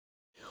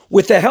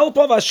With the help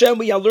of Hashem,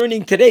 we are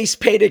learning today's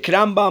Perek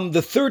Rambam,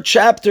 the third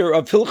chapter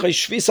of Hilchos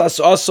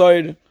Shvisas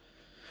Asor.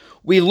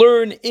 We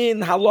learn in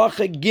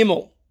Halacha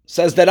Gimel,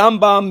 says the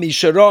Rambam,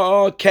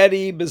 Mishara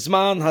Keri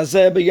Bizman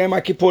Hazeh B'Yom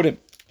HaKippurim,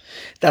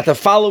 that the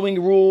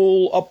following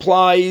rule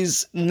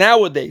applies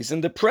nowadays,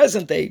 in the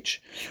present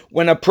age,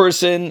 when a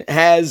person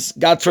has,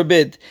 God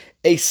forbid,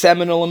 a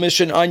seminal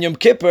emission on Yom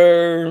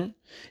Kippur.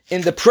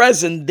 In the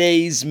present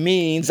days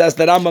means, as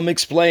the Rambam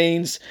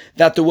explains,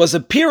 that there was a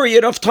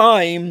period of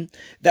time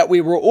that we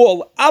were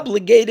all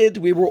obligated,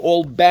 we were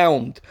all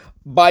bound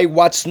by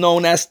what's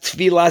known as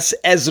Tfilas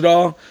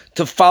Ezra,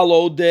 to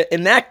follow the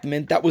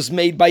enactment that was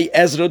made by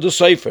Ezra the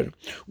Sofer,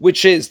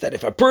 which is that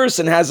if a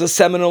person has a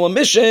seminal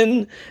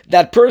emission,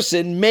 that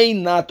person may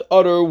not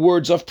utter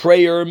words of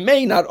prayer,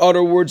 may not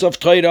utter words of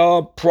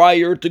Torah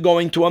prior to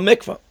going to a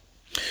mikveh.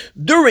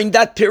 During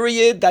that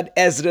period that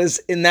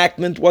Ezra's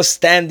enactment was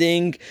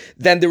standing,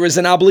 then there is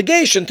an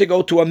obligation to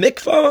go to a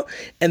mikveh,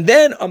 and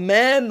then a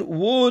man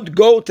would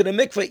go to the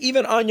mikveh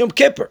even on Yom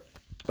Kippur.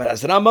 But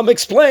as the Rambam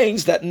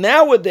explains, that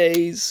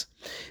nowadays,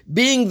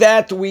 being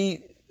that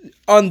we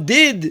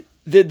undid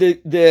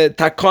the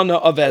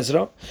takana of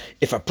Ezra,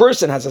 if a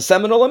person has a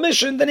seminal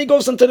emission, then he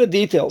goes into the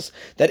details,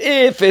 that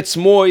if it's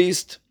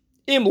moist,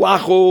 then he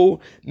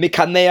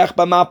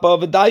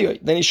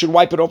should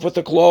wipe it off with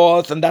a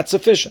cloth, and that's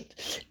sufficient.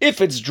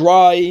 If it's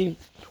dry,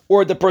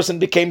 or the person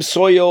became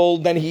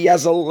soiled, then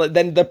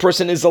the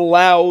person is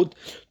allowed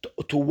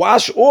to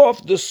wash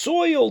off the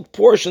soiled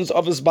portions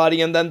of his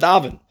body and then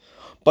daven.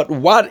 But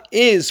what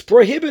is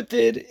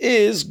prohibited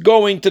is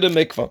going to the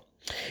mikveh.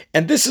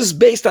 And this is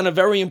based on a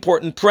very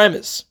important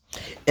premise.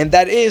 And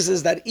that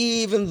is that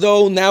even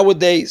though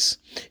nowadays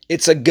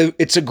it's a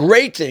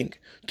great thing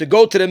to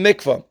go to the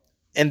mikveh,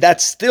 and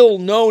that's still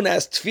known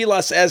as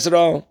Tfilas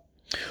Ezra,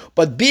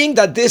 but being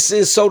that this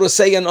is, so to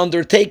say, an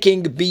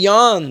undertaking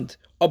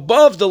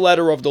above the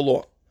letter of the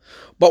law,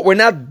 but we're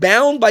not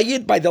bound by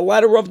it, by the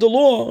letter of the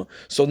law,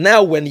 so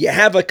now when you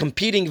have a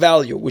competing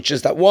value, which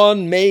is that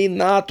one may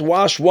not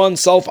wash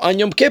oneself on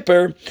Yom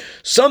Kippur,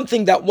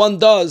 something that one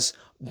does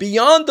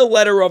beyond the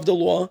letter of the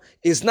law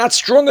is not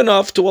strong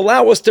enough to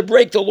allow us to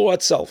break the law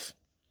itself.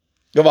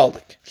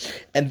 Gewaldig.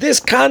 And this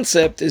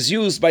concept is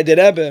used by the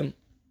Rebbe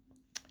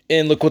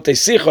in Likutei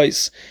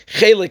Sichos,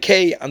 Chelik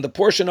Hey, on the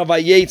portion of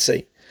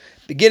Vayetze,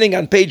 beginning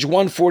on page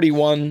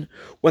 141,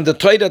 when the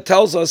Torah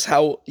tells us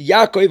how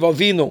Yaakov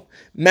Avinu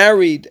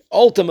married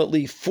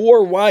ultimately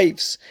 4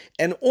 wives,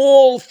 and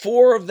all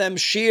 4 of them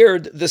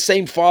shared the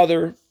same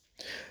father.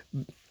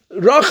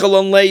 Rachel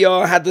and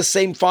Leah had the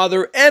same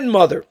father and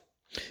mother.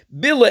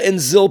 Bilhah and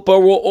Zilpah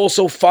were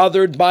also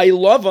fathered by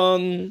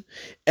Lavan.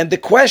 And the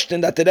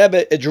question that the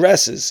Rebbe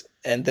addresses,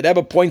 and the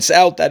Rebbe points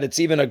out that it's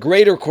even a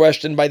greater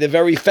question by the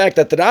very fact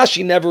that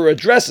Rashi never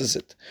addresses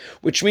it,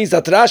 which means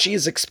that Rashi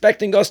is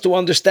expecting us to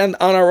understand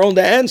on our own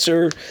the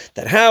answer,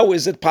 that how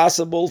is it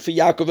possible for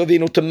Yaakov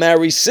Avinu to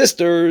marry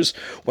sisters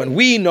when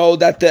we know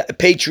that the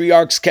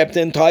patriarchs kept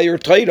the entire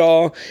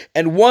Torah,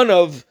 and one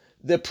of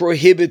the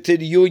prohibited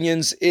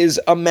unions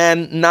is a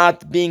man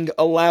not being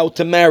allowed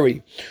to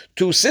marry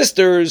 2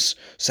 sisters.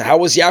 So how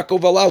was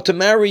Yaakov allowed to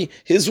marry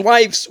his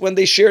wives when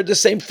they shared the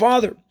same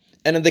father?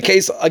 And in the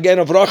case, again,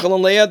 of Rachel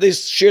and Leah, they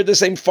shared the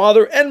same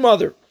father and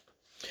mother.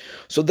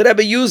 So the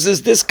Rebbe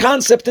uses this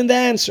concept in the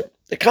answer.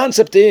 The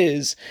concept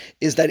is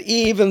that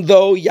even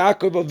though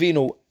Yaakov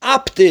Avinu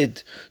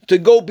opted to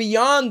go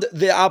beyond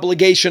the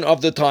obligation of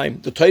the time,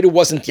 the Torah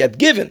wasn't yet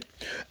given.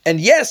 And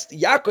yes,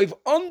 Yaakov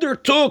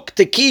undertook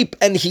to keep,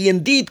 and he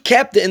indeed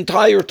kept the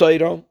entire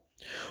Torah,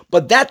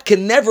 but that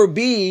can never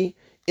be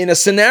in a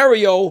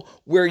scenario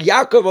where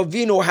Yaakov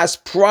Avinu has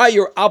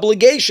prior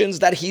obligations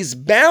that he's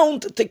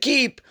bound to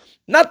keep,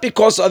 not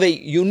because of a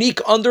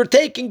unique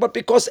undertaking, but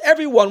because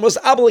everyone was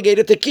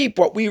obligated to keep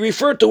what we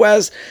refer to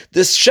as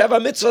the Sheva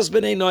Mitzvahs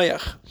B'nai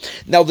Noach.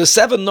 Now, the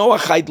 7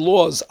 Noachide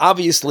laws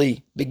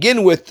obviously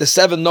begin with the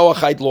 7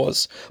 Noachide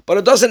laws, but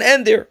it doesn't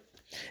end there.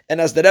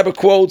 And as the Rebbe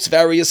quotes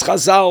various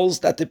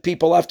chazals, that the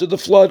people after the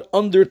flood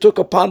undertook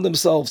upon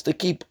themselves to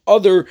keep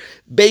other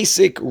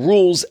basic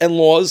rules and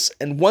laws,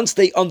 and once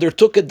they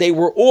undertook it, they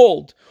were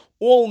old.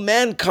 All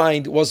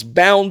mankind was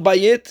bound by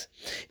it,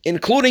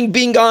 including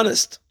being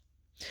honest.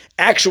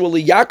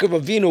 Actually, Yaakov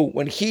Avinu,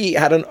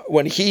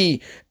 when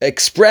he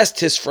expressed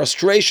his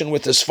frustration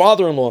with his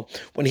father-in-law,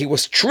 when he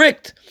was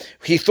tricked,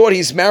 he thought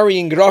he's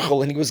marrying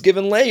Rachel, and he was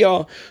given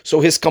Leah. So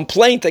his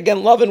complaint again,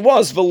 Lavan,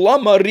 was,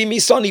 "V'lama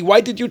rimisani,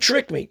 why did you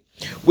trick me?"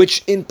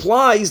 Which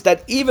implies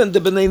that even the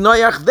Bnei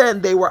Noach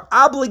then, they were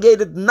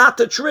obligated not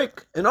to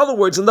trick. In other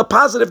words, in the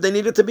positive, they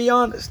needed to be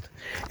honest.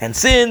 And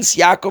since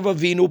Yaakov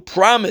Avinu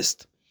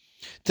promised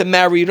to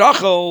marry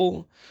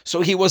Rachel,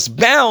 so he was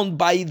bound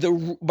by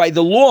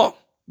the law,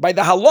 by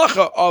the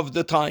halacha of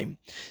the time,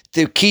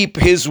 to keep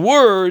his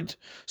word.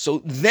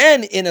 So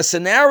then in a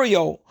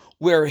scenario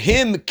where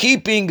him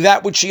keeping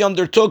that which he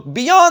undertook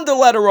beyond the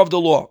letter of the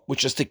law,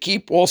 which is to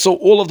keep also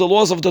all of the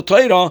laws of the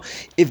Torah,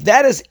 if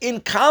that is in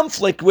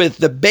conflict with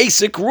the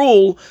basic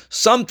rule,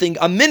 something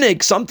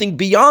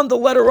beyond the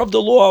letter of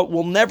the law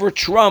will never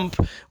trump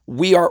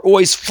we are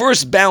always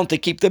first bound to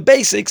keep the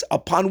basics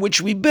upon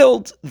which we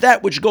build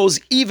that which goes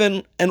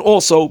even and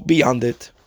also beyond it.